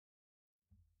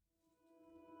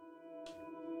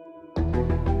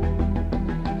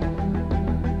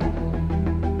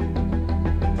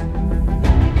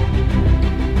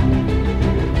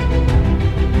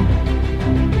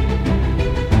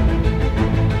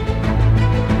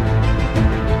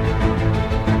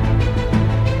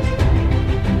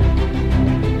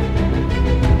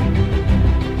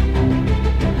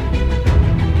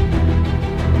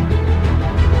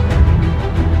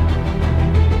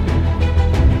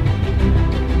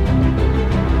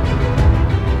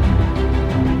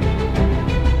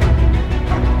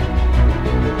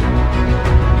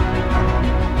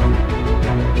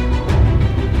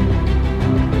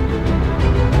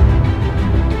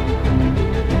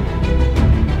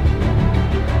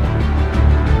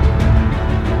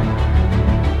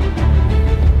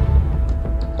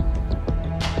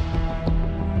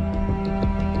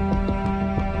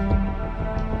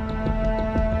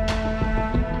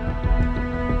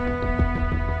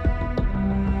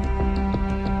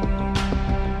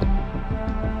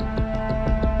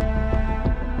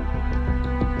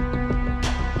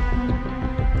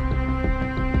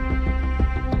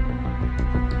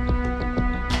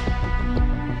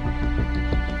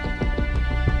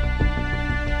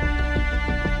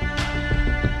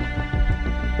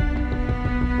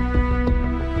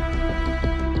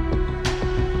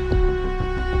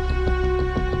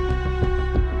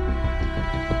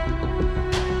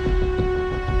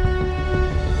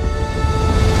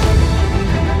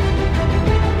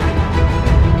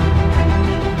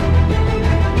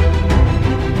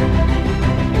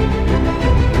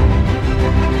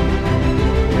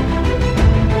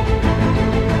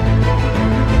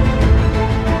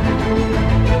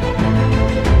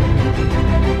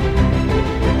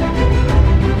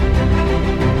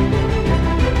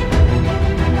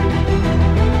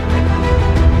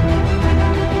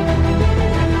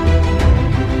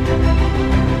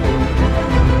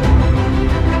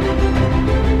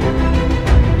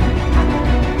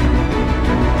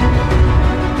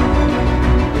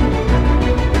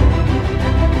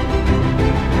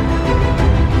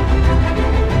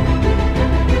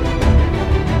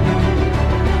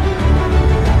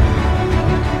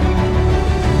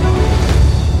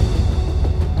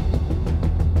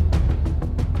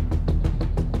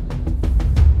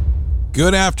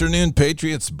Good afternoon,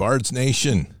 Patriots, Bards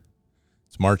Nation.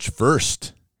 It's March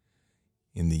 1st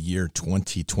in the year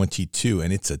 2022,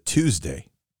 and it's a Tuesday.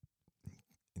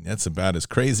 And that's about as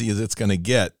crazy as it's going to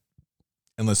get,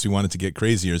 unless we want it to get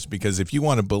crazier, because if you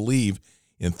want to believe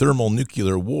in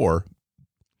thermonuclear war,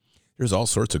 there's all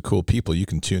sorts of cool people you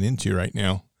can tune into right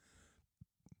now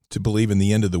to believe in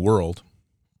the end of the world.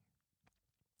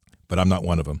 But I'm not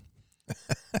one of them.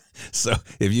 So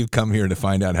if you've come here to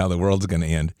find out how the world's going to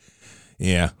end,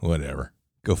 yeah, whatever.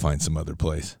 Go find some other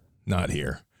place. Not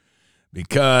here.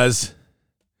 Because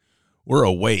we're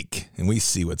awake and we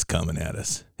see what's coming at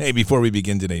us. Hey, before we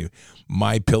begin today,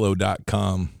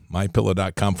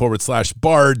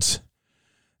 mypillow.com/bards.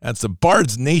 That's the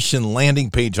Bards Nation landing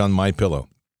page on MyPillow.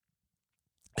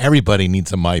 Everybody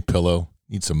needs a MyPillow.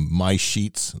 Needs some My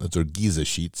Sheets. Those are Giza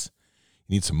sheets.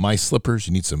 You need some My Slippers.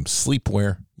 You need some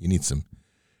sleepwear. You need some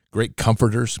great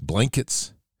comforters,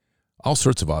 blankets, all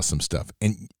sorts of awesome stuff.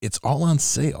 And it's all on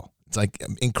sale. It's like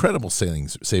incredible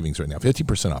savings right now,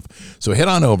 50% off. So head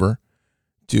on over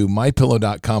to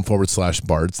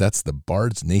mypillow.com/bards. That's the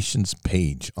Bards Nation's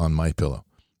page on MyPillow.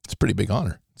 It's a pretty big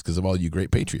honor. It's because of all you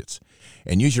great Patriots.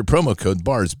 And use your promo code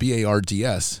BARDS,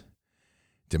 B-A-R-D-S,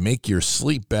 to make your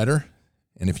sleep better.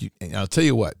 And I'll tell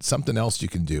you what, something else you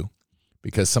can do,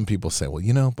 because some people say, well,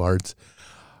 you know, Bards,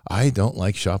 I don't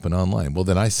like shopping online. Well,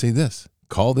 then I say this.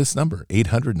 Call this number,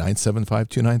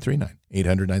 800-975-2939,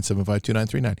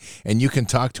 800-975-2939, and you can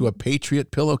talk to a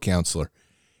Patriot pillow counselor.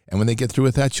 And when they get through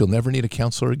with that, you'll never need a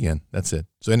counselor again. That's it.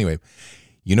 So anyway,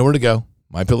 you know where to go.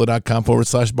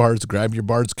 mypillow.com/bards. Grab your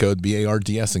Bards code,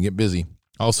 B-A-R-D-S, and get busy.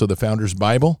 Also, the Founders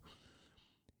Bible,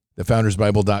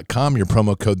 thefoundersbible.com. Your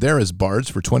promo code there is BARDS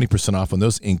for 20% off on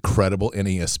those incredible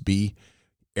NASB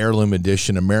Heirloom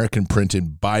Edition American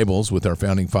printed Bibles with our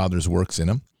Founding Fathers' works in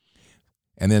them.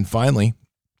 And then finally,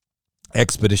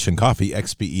 Expedition Coffee,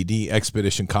 XPED,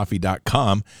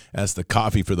 expeditioncoffee.com as the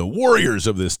coffee for the warriors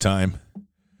of this time.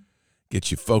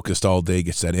 Gets you focused all day,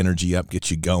 gets that energy up,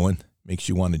 gets you going, makes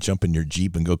you want to jump in your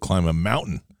Jeep and go climb a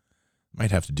mountain.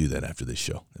 Might have to do that after this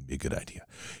show. That'd be a good idea.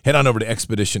 Head on over to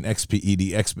Expedition,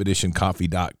 XPED,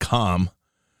 expeditioncoffee.com.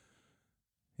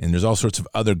 And there's all sorts of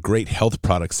other great health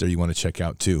products there you want to check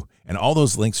out too. And all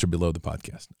those links are below the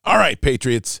podcast. All right,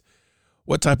 Patriots,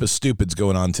 what type of stupid's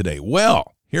going on today?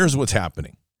 Well, here's what's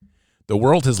happening. The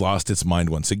world has lost its mind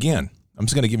once again. I'm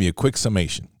just going to give you a quick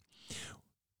summation.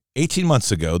 18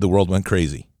 months ago, the world went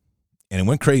crazy. And it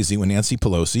went crazy when Nancy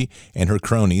Pelosi and her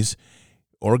cronies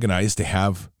organized to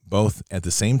have both at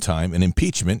the same time an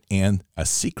impeachment and a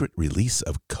secret release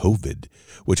of COVID,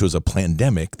 which was a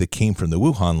pandemic that came from the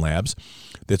Wuhan labs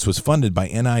that was funded by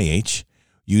NIH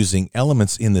using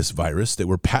elements in this virus that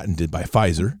were patented by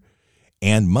Pfizer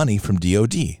and money from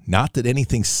DOD. Not that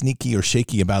anything sneaky or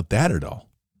shaky about that at all,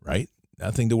 right?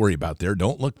 Nothing to worry about there.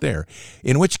 Don't look there.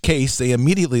 In which case, they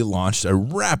immediately launched a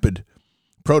rapid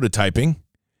prototyping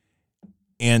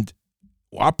and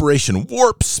Operation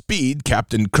Warp Speed,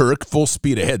 Captain Kirk, full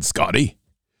speed ahead, Scotty.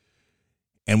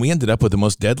 And we ended up with the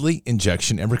most deadly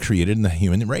injection ever created in the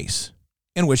human race,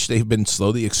 in which they've been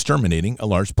slowly exterminating a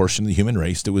large portion of the human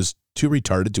race that was too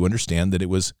retarded to understand that it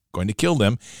was going to kill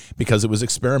them because it was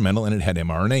experimental and it had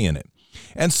mRNA in it.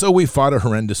 And so we fought a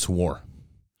horrendous war.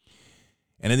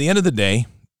 And at the end of the day,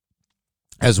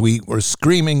 as we were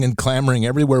screaming and clamoring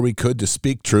everywhere we could to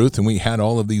speak truth, and we had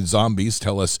all of these zombies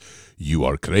tell us, you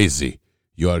are crazy.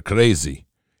 You are crazy.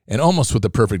 And almost with the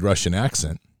perfect Russian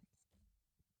accent.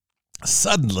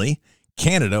 Suddenly,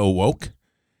 Canada awoke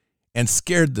and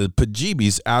scared the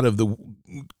bejeebies out of the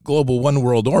global one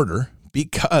world order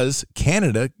because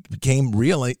Canada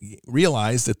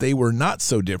realized that they were not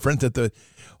so different, that the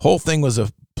whole thing was a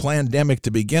pandemic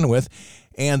to begin with,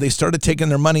 and they started taking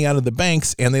their money out of the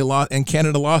banks, and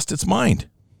Canada lost its mind.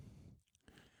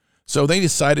 So they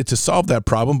decided to solve that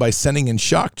problem by sending in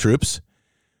shock troops,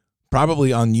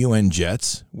 probably on UN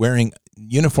jets, wearing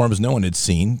uniforms no one had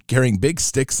seen, carrying big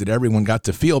sticks that everyone got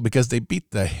to feel because they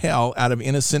beat the hell out of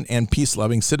innocent and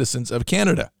peace-loving citizens of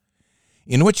Canada.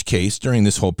 In which case, during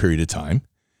this whole period of time,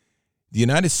 the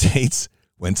United States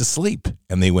went to sleep,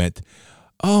 and they went,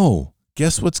 oh,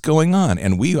 guess what's going on?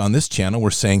 And we on this channel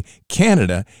were saying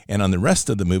Canada, and on the rest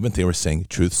of the movement, they were saying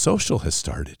Truth Social has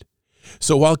started.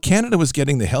 So while Canada was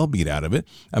getting the hell beat out of it,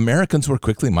 Americans were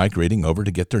quickly migrating over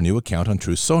to get their new account on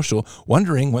Truth Social,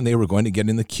 wondering when they were going to get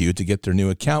in the queue to get their new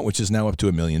account, which is now up to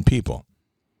 1 million people.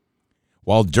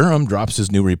 While Durham drops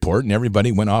his new report and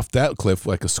everybody went off that cliff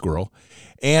like a squirrel,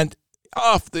 and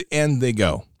off the end they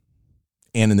go.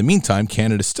 And in the meantime,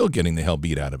 Canada's still getting the hell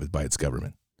beat out of it by its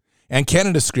government. And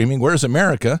Canada's screaming, where's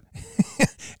America?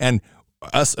 And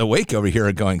us awake over here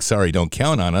are going, sorry, don't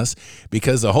count on us,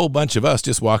 because a whole bunch of us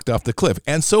just walked off the cliff.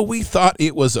 And so we thought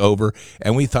it was over,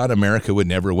 and we thought America would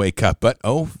never wake up. But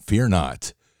oh, fear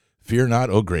not. Fear not,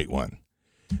 oh great one.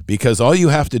 Because all you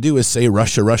have to do is say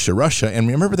Russia, Russia, Russia. And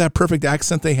remember that perfect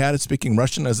accent they had at speaking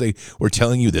Russian as they were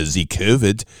telling you the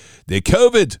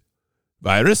COVID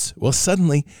virus? Well,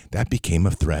 suddenly that became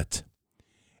a threat.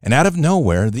 And out of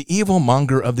nowhere, the evil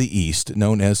monger of the East,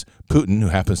 known as Putin, who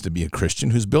happens to be a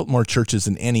Christian, who's built more churches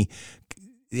than any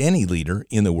leader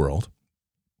in the world,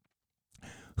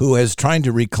 who is trying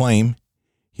to reclaim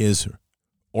his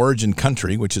origin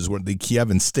country, which is the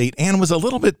Kievan state, and was a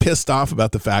little bit pissed off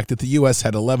about the fact that the U.S.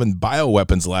 had 11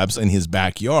 bioweapons labs in his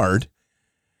backyard,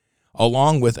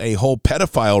 along with a whole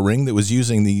pedophile ring that was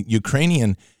using the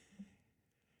Ukrainian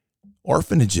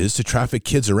orphanages to traffic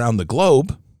kids around the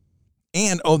globe.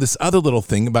 And, this other little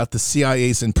thing about the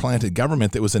CIA's implanted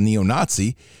government that was a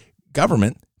neo-Nazi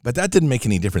government, but that didn't make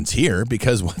any difference here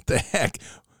because what the heck?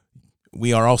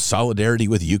 We are all solidarity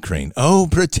with Ukraine. Oh,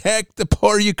 protect the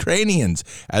poor Ukrainians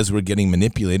as we're getting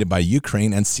manipulated by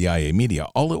Ukraine and CIA media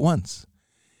all at once.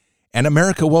 And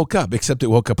America woke up, except it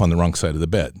woke up on the wrong side of the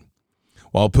bed.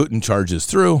 While Putin charges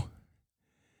through,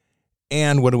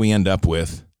 and what do we end up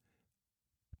with?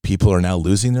 People are now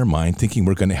losing their mind thinking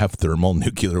we're going to have thermal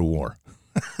nuclear war.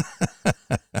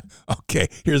 Okay,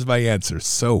 here's my answer.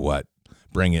 So what?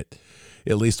 Bring it.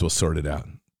 At least we'll sort it out.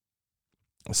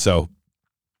 So,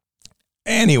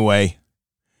 anyway,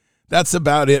 that's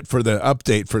about it for the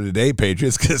update for today,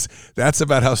 Patriots, because that's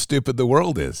about how stupid the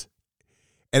world is.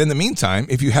 And in the meantime,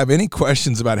 if you have any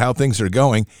questions about how things are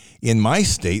going, in my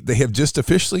state, they have just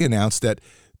officially announced that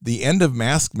the end of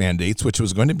mask mandates, which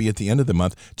was going to be at the end of the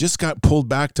month, just got pulled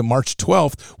back to March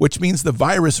 12th, which means the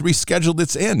virus rescheduled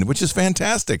its end, which is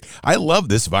fantastic. I love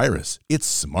this virus. It's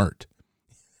smart.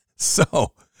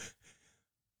 So,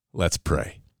 let's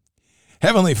pray.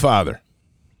 Heavenly Father,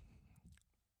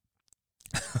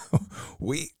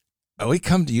 we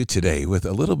come to you today with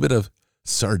a little bit of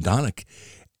sardonic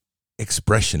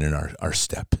expression in our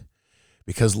step.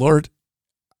 Because, Lord,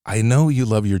 I know you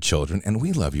love your children, and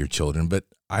we love your children, but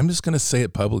I'm just going to say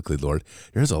it publicly, Lord.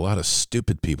 There's a lot of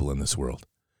stupid people in this world.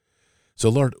 So,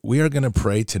 Lord, we are going to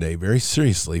pray today very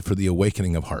seriously for the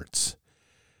awakening of hearts.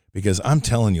 Because I'm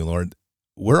telling you, Lord,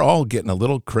 we're all getting a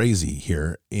little crazy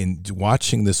here in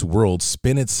watching this world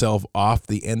spin itself off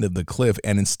the end of the cliff,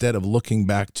 and instead of looking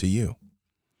back to you.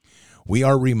 We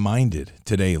are reminded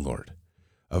today, Lord,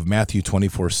 of Matthew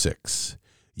 24:6.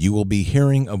 You will be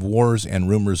hearing of wars and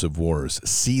rumors of wars.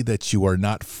 See that you are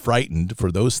not frightened,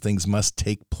 for those things must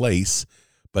take place,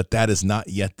 but that is not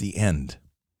yet the end.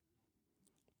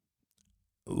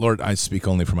 Lord, I speak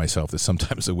only for myself, that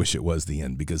sometimes I wish it was the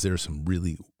end, because there are some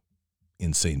really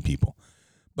insane people.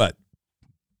 But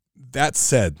that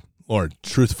said, Lord,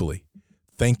 truthfully,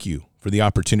 thank you for the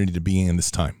opportunity to be in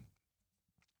this time.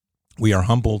 We are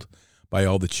humbled by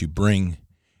all that you bring,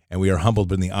 and we are humbled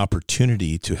by the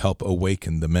opportunity to help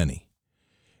awaken the many.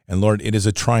 And Lord, it is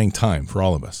a trying time for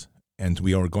all of us, and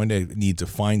we are going to need to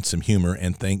find some humor,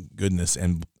 and thank goodness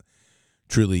and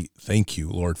truly thank you,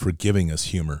 Lord, for giving us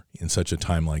humor in such a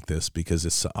time like this, because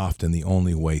it's often the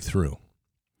only way through.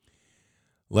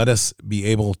 Let us be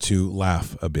able to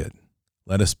laugh a bit.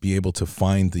 Let us be able to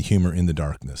find the humor in the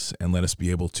darkness, and let us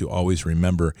be able to always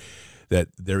remember that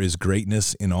there is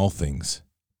greatness in all things,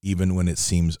 even when it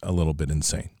seems a little bit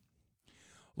insane.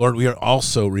 Lord, we are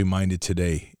also reminded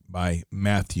today by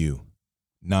Matthew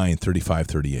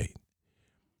 9:35-38.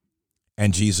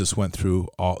 And Jesus went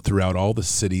throughout all the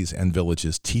cities and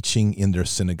villages, teaching in their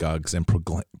synagogues and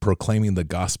proclaiming the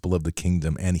gospel of the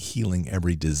kingdom and healing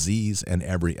every disease and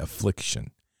every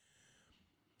affliction.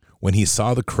 When he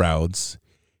saw the crowds,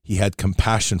 he had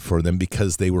compassion for them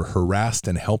because they were harassed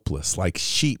and helpless, like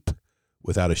sheep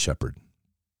without a shepherd.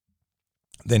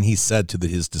 Then he said to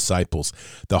his disciples,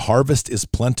 the harvest is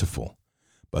plentiful,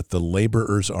 but the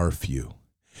laborers are few.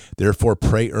 Therefore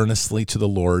pray earnestly to the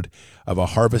Lord of a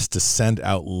harvest to send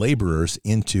out laborers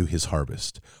into his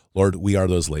harvest. Lord, we are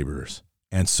those laborers.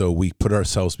 And so we put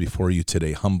ourselves before you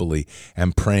today humbly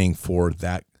and praying for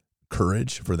that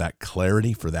courage, for that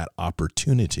clarity, for that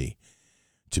opportunity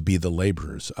to be the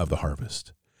laborers of the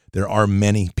harvest. There are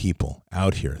many people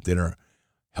out here that are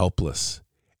helpless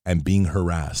and being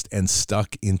harassed and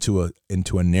stuck into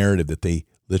a narrative that they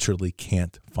literally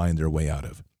can't find their way out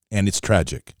of. And it's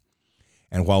tragic.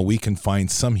 And while we can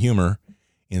find some humor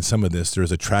in some of this,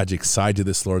 there's a tragic side to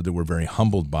this, Lord, that we're very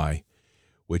humbled by,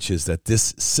 which is that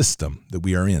this system that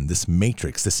we are in, this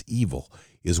matrix, this evil,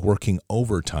 is working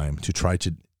overtime to try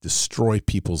to destroy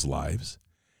people's lives,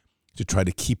 to try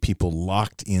to keep people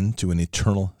locked into an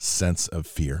eternal sense of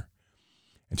fear.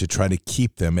 and to try to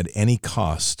keep them at any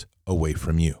cost away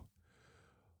from you.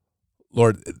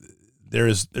 Lord,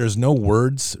 there's no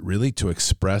words really to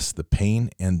express the pain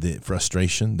and the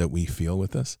frustration that we feel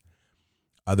with this,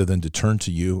 other than to turn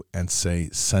to you and say,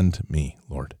 send me,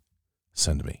 Lord,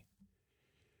 send me.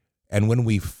 And when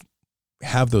we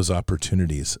have those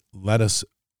opportunities, let us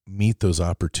meet those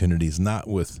opportunities not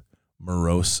with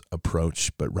morose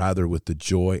approach, but rather with the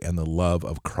joy and the love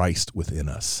of Christ within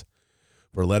us.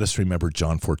 For let us remember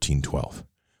John 14:12.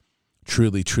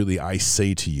 Truly, truly, I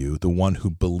say to you, the one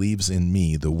who believes in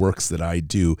me, the works that I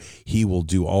do, he will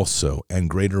do also, and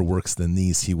greater works than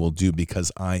these he will do,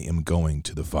 because I am going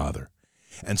to the Father.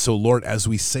 And so, Lord, as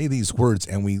we say these words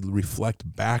and we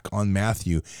reflect back on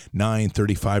Matthew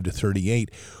 9:35-38,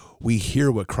 we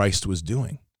hear what Christ was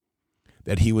doing,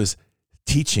 that he was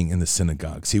teaching in the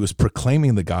synagogues. He was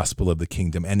proclaiming the gospel of the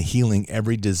kingdom and healing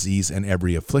every disease and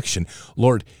every affliction.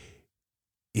 Lord,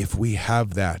 if we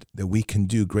have that we can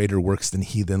do greater works than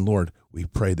he, then Lord, we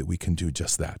pray that we can do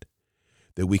just that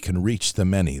we can reach the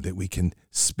many, that we can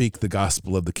speak the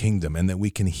gospel of the kingdom, and that we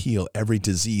can heal every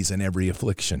disease and every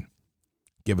affliction.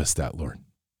 Give us that, Lord.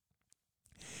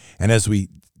 And as we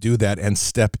do that and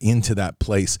step into that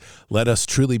place, let us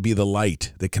truly be the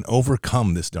light that can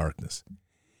overcome this darkness.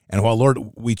 And while, Lord,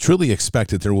 we truly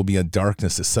expect that there will be a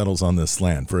darkness that settles on this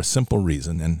land for a simple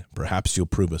reason, and perhaps you'll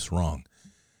prove us wrong,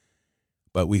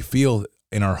 but we feel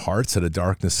in our hearts that a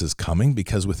darkness is coming,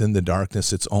 because within the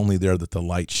darkness, it's only there that the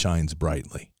light shines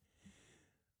brightly.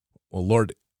 Well,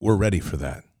 Lord, we're ready for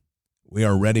that. We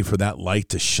are ready for that light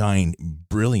to shine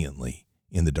brilliantly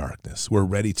in the darkness. We're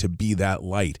ready to be that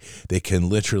light that can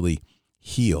literally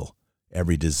heal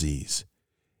every disease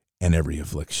and every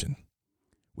affliction.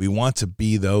 We want to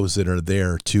be those that are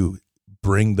there to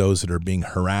bring those that are being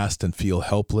harassed and feel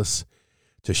helpless,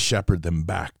 to shepherd them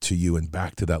back to you and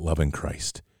back to that loving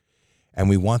Christ. And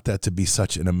we want that to be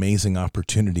such an amazing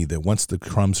opportunity that once the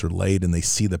crumbs are laid and they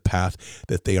see the path,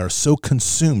 that they are so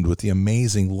consumed with the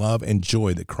amazing love and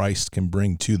joy that Christ can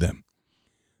bring to them,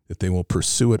 that they will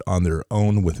pursue it on their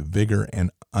own with vigor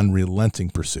and unrelenting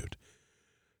pursuit.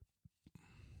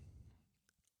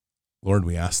 Lord,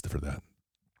 we ask for that.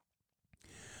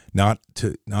 Not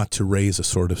to raise a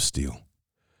sword of steel,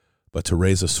 but to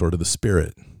raise a sword of the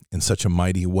Spirit in such a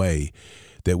mighty way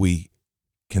that we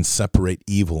can separate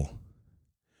evil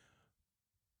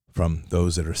from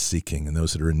those that are seeking and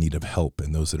those that are in need of help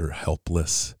and those that are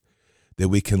helpless. That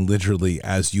we can literally,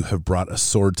 as you have brought a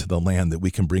sword to the land, that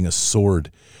we can bring a sword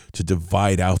to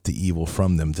divide out the evil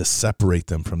from them, to separate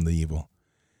them from the evil,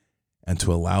 and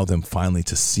to allow them finally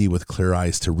to see with clear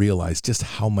eyes, to realize just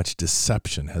how much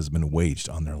deception has been waged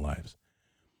on their lives.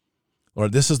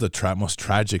 Lord, this is the most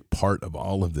tragic part of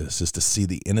all of this, is to see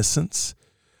the innocence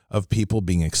of people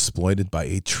being exploited by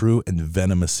a true and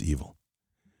venomous evil.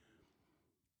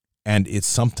 And it's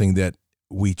something that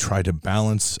we try to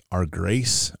balance our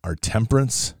grace, our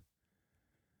temperance,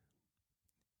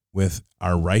 with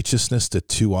our righteousness that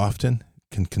too often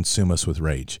can consume us with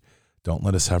rage. Don't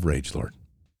let us have rage, Lord.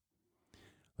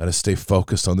 Let us stay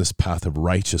focused on this path of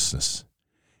righteousness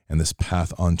and this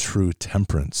path on true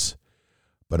temperance,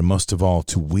 but most of all,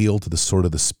 to wield the sword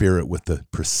of the Spirit with the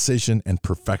precision and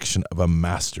perfection of a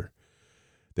master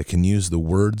that can use the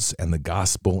words and the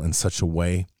gospel in such a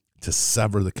way to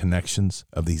sever the connections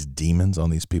of these demons on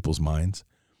these people's minds,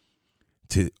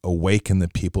 to awaken the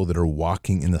people that are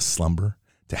walking in the slumber,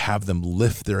 to have them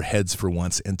lift their heads for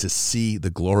once and to see the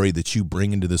glory that you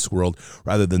bring into this world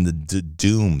rather than the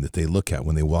doom that they look at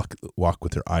when they walk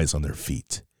with their eyes on their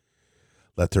feet.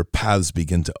 Let their paths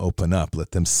begin to open up.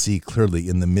 Let them see clearly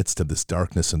in the midst of this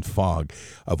darkness and fog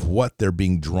of what they're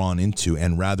being drawn into,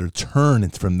 and rather turn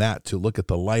from that to look at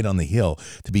the light on the hill,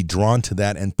 to be drawn to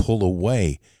that and pull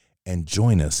away and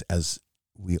join us as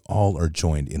we all are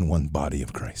joined in one body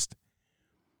of Christ.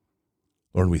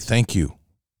 Lord, we thank you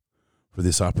for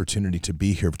this opportunity to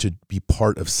be here, to be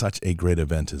part of such a great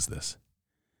event as this.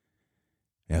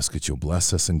 I ask that you'll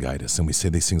bless us and guide us, and we say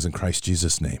these things in Christ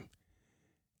Jesus' name.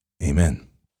 Amen.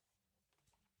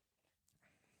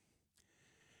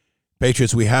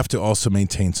 Patriots, we have to also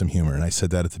maintain some humor, and I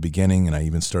said that at the beginning, and I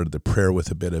even started the prayer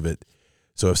with a bit of it.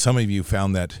 So if some of you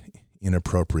found that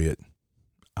inappropriate,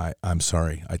 I'm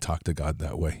sorry. I talk to God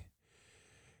that way.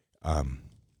 I'm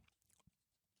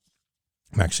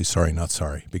actually sorry, not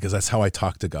sorry, because that's how I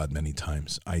talk to God many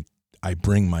times. I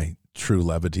bring my true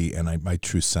levity and my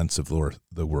true sense of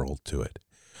the world to it.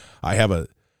 I have a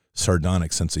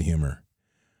sardonic sense of humor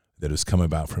that has come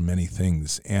about from many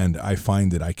things, and I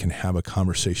find that I can have a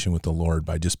conversation with the Lord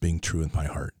by just being true in my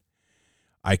heart.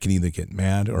 I can either get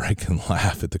mad or I can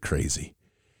laugh at the crazy.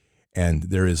 And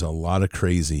there is a lot of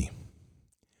crazy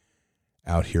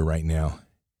out here right now.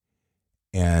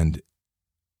 And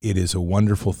it is a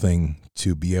wonderful thing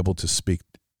to be able to speak,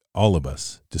 all of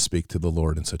us, to speak to the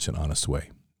Lord in such an honest way.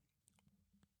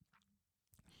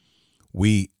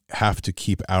 We have to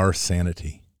keep our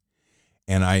sanity.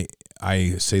 And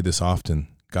I say this often,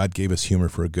 God gave us humor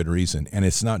for a good reason. And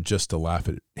it's not just to laugh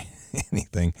at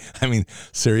anything. I mean,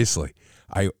 seriously,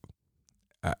 I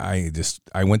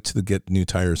went to get new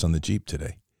tires on the Jeep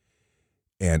today.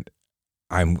 And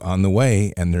I'm on the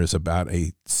way, and there's about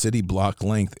a city block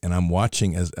length, and I'm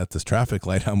watching, as at this traffic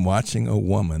light, I'm watching a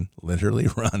woman literally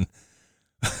run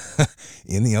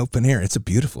in the open air. It's a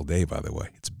beautiful day, by the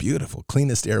way. It's beautiful.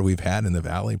 Cleanest air we've had in the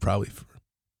valley probably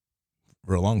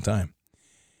for a long time.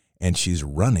 And she's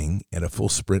running at a full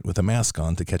sprint with a mask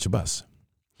on to catch a bus.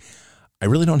 I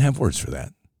really don't have words for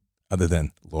that other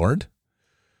than, Lord,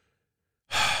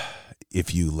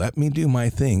 if you let me do my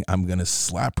thing, I'm going to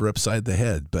slap her upside the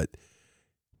head, but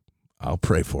I'll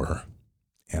pray for her.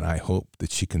 And I hope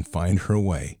that she can find her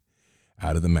way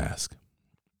out of the mask.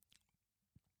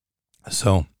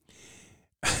 So,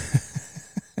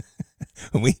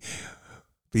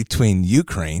 between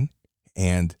Ukraine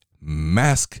and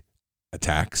mask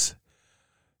attacks,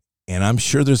 and I'm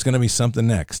sure there's going to be something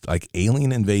next, like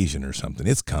alien invasion or something.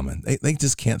 It's coming. They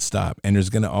just can't stop. And there's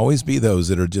going to always be those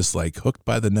that are just like hooked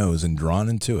by the nose and drawn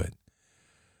into it.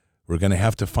 We're going to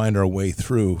have to find our way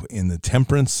through in the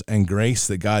temperance and grace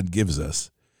that God gives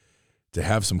us to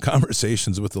have some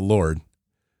conversations with the Lord.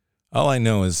 All I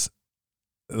know is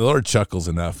the Lord chuckles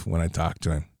enough when I talk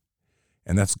to him.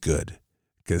 And that's good,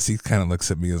 because he kind of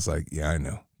looks at me as like, yeah, I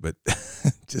know, but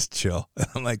just chill. And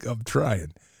I'm like, I'm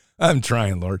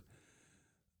trying, Lord.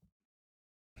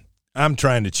 I'm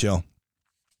trying to chill.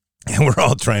 And we're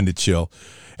all trying to chill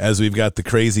as we've got the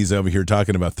crazies over here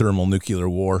talking about thermonuclear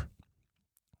war.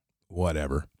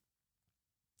 Whatever.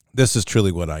 This is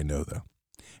truly what I know, though.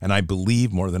 And I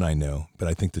believe more than I know, but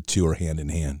I think the two are hand in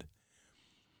hand.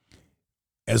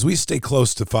 As we stay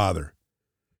close to Father,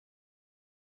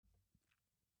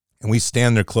 and we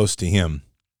stand there close to him,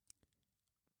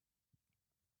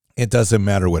 it doesn't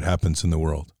matter what happens in the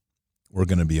world. We're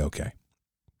going to be okay.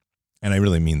 And I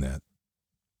really mean that.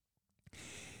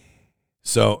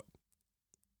 So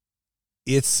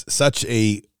it's such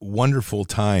a wonderful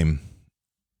time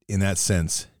in that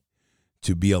sense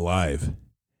to be alive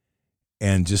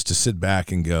and just to sit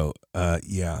back and go,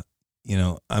 yeah,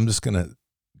 I'm just going to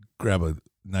grab a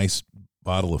nice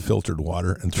bottle of filtered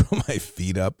water and throw my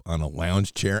feet up on a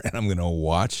lounge chair, and I'm going to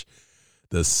watch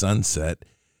the sunset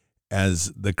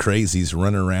as the crazies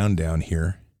run around down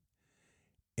here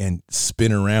and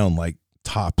spin around like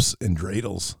tops and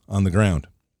dreidels on the ground.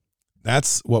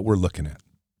 That's what we're looking at.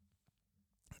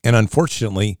 And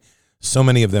unfortunately, so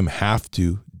many of them have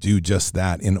to do just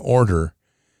that in order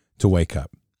to wake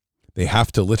up. They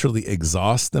have to literally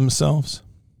exhaust themselves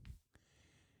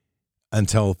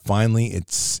until finally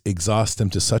it's exhausts them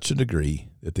to such a degree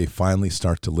that they finally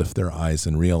start to lift their eyes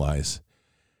and realize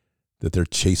that they're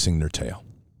chasing their tail.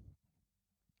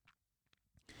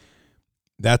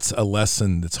 That's a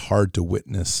lesson that's hard to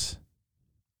witness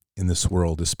in this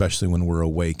world, especially when we're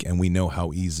awake and we know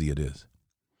how easy it is.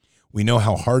 We know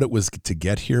how hard it was to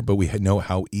get here, but we know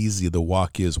how easy the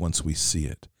walk is once we see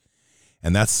it.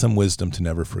 And that's some wisdom to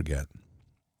never forget.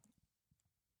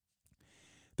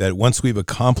 That once we've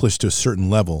accomplished a certain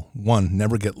level, one,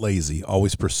 never get lazy,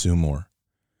 always pursue more.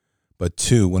 But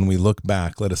two, when we look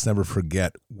back, let us never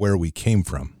forget where we came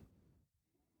from.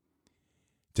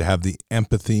 To have the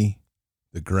empathy,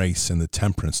 the grace, and the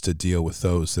temperance to deal with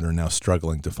those that are now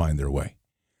struggling to find their way.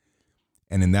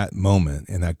 And in that moment,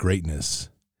 in that greatness,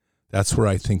 that's where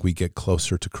I think we get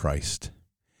closer to Christ.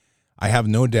 I have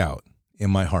no doubt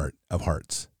in my heart of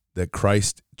hearts that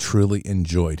Christ truly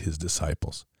enjoyed his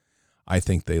disciples. I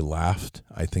think they laughed.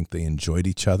 I think they enjoyed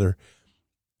each other.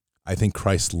 I think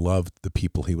Christ loved the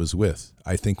people he was with.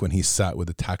 I think when he sat with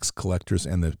the tax collectors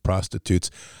and the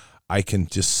prostitutes, I can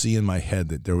just see in my head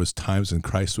that there was times when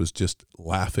Christ was just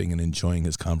laughing and enjoying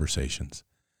his conversations.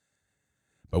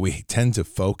 But we tend to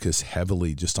focus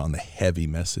heavily just on the heavy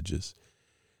messages.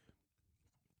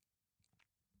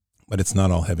 But it's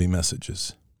not all heavy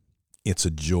messages. It's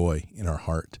a joy in our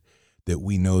heart that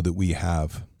we know that we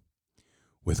have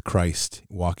with Christ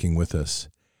walking with us.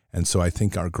 And so I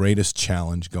think our greatest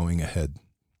challenge going ahead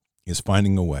is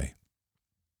finding a way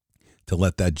to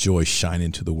let that joy shine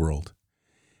into the world.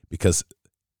 Because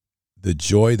the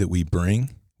joy that we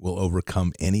bring will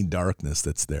overcome any darkness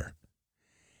that's there.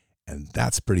 And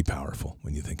that's pretty powerful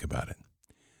when you think about it.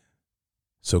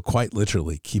 So quite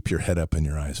literally, keep your head up and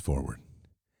your eyes forward.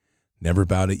 Never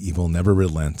bow to evil, never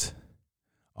relent.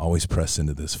 Always press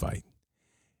into this fight.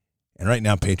 And right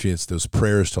now, Patriots, those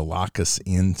prayers to lock us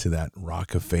into that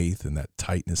rock of faith and that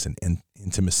tightness and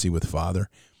intimacy with Father,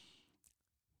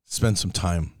 spend some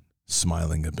time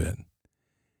smiling a bit,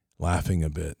 laughing a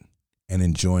bit, and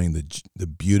enjoying the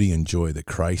beauty and joy that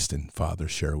Christ and Father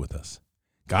share with us.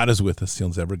 God is with us.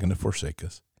 He's never going to forsake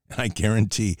us. And I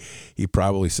guarantee he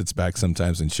probably sits back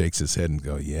sometimes and shakes his head and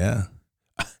goes, yeah,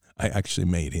 I actually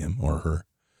made him or her.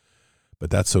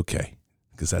 But that's okay,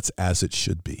 because that's as it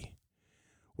should be.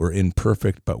 We're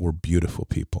imperfect, but we're beautiful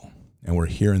people. And we're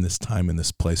here in this time, in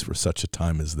this place for such a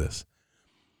time as this.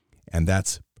 And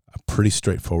that's a pretty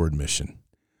straightforward mission.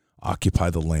 Occupy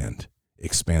the land,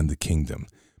 expand the kingdom,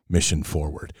 mission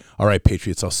forward. All right,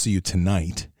 Patriots, I'll see you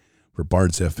tonight for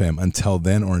Bards FM. Until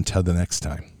then, or until the next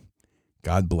time,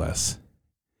 God bless,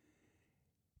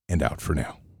 and out for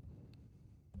now.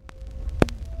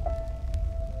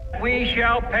 We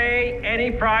shall pay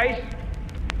any price,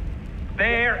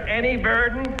 bear any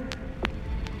burden,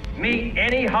 meet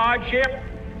any hardship,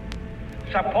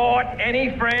 support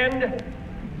any friend,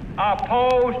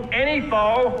 oppose any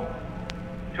foe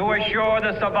to assure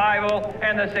the survival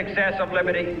and the success of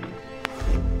liberty.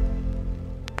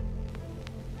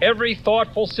 Every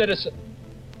thoughtful citizen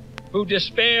who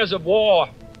despairs of war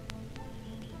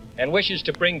and wishes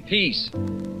to bring peace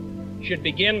should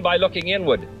begin by looking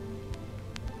inward,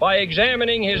 by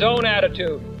examining his own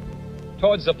attitude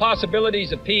towards the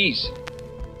possibilities of peace.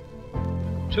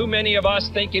 Too many of us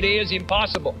think it is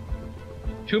impossible.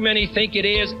 Too many think it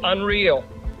is unreal.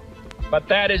 But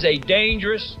that is a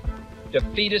dangerous,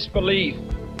 defeatist belief.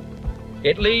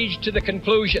 It leads to the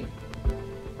conclusion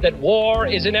that war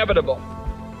is inevitable,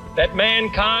 that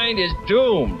mankind is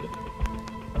doomed,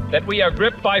 that we are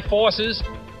gripped by forces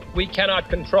we cannot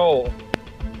control.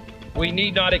 We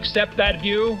need not accept that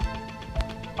view.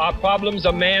 Our problems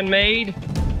are man-made.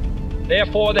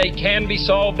 Therefore, they can be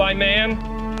solved by man,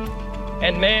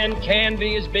 and man can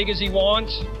be as big as he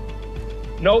wants.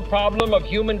 No problem of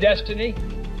human destiny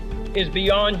is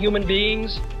beyond human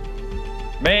beings.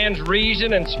 Man's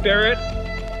reason and spirit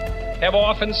have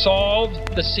often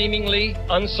solved the seemingly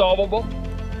unsolvable,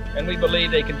 and we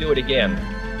believe they can do it again.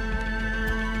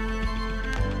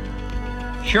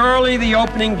 Surely the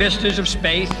opening vistas of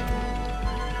space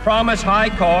promise high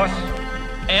costs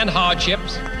and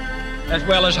hardships, as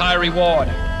well as high reward.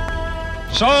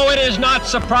 So it is not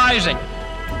surprising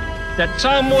that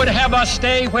some would have us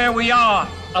stay where we are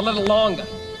a little longer,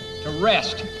 to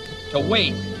rest, to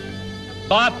wait.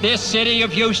 But this city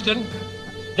of Houston,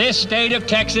 this state of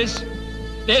Texas,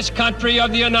 this country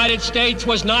of the United States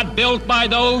was not built by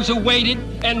those who waited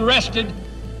and rested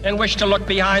and wished to look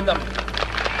behind them.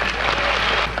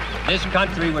 This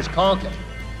country was conquered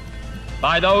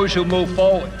by those who move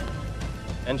forward,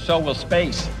 and so will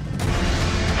space.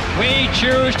 We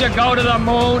choose to go to the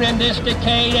moon in this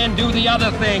decade and do the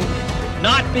other thing,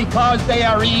 not because they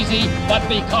are easy, but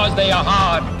because they are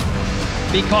hard.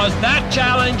 Because that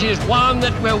challenge is one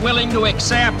that we're willing to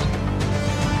accept.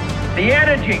 The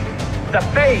energy, the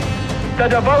faith, the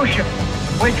devotion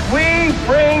which we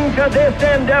bring to this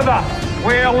endeavor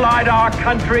will light our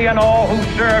country and all who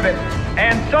serve it.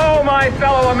 And so, my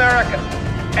fellow Americans,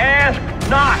 ask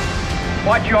not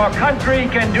what your country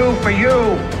can do for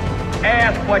you.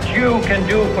 Ask what you can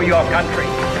do for your country.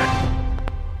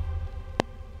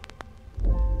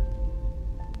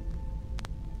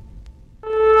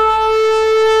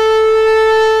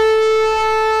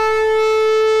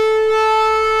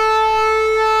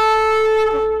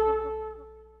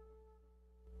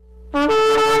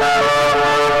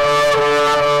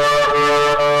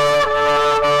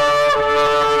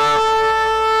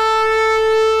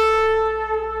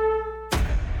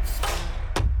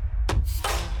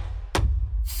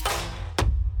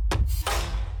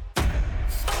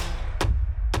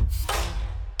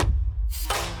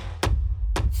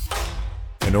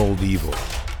 An old evil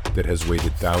that has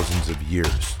waited thousands of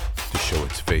years to show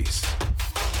its face.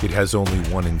 It has only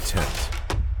one intent: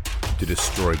 to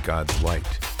destroy God's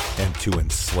light and to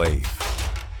enslave.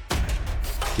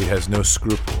 It has no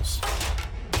scruples.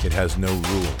 It has no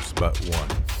rules but one: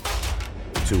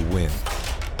 to win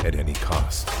at any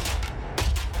cost.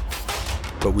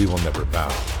 But we will never bow,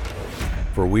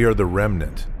 for we are the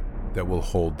remnant that will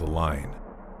hold the line.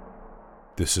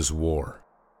 This is war.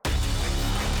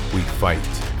 We fight,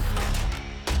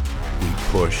 we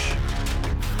push,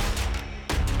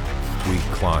 we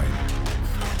climb.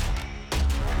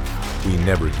 We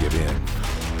never give in.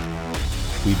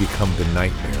 We become the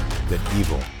nightmare that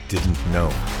evil didn't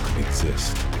know could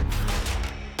exist.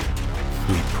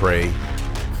 We pray,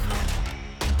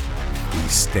 we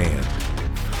stand.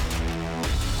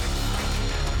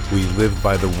 We live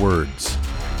by the words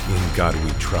In God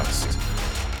we trust.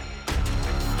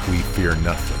 We fear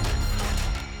nothing.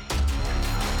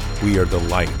 We are the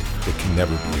light that can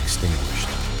never be extinguished.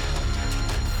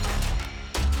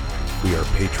 We are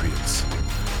patriots.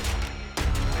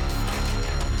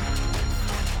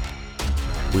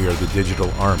 We are the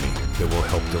digital army that will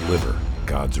help deliver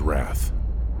God's wrath.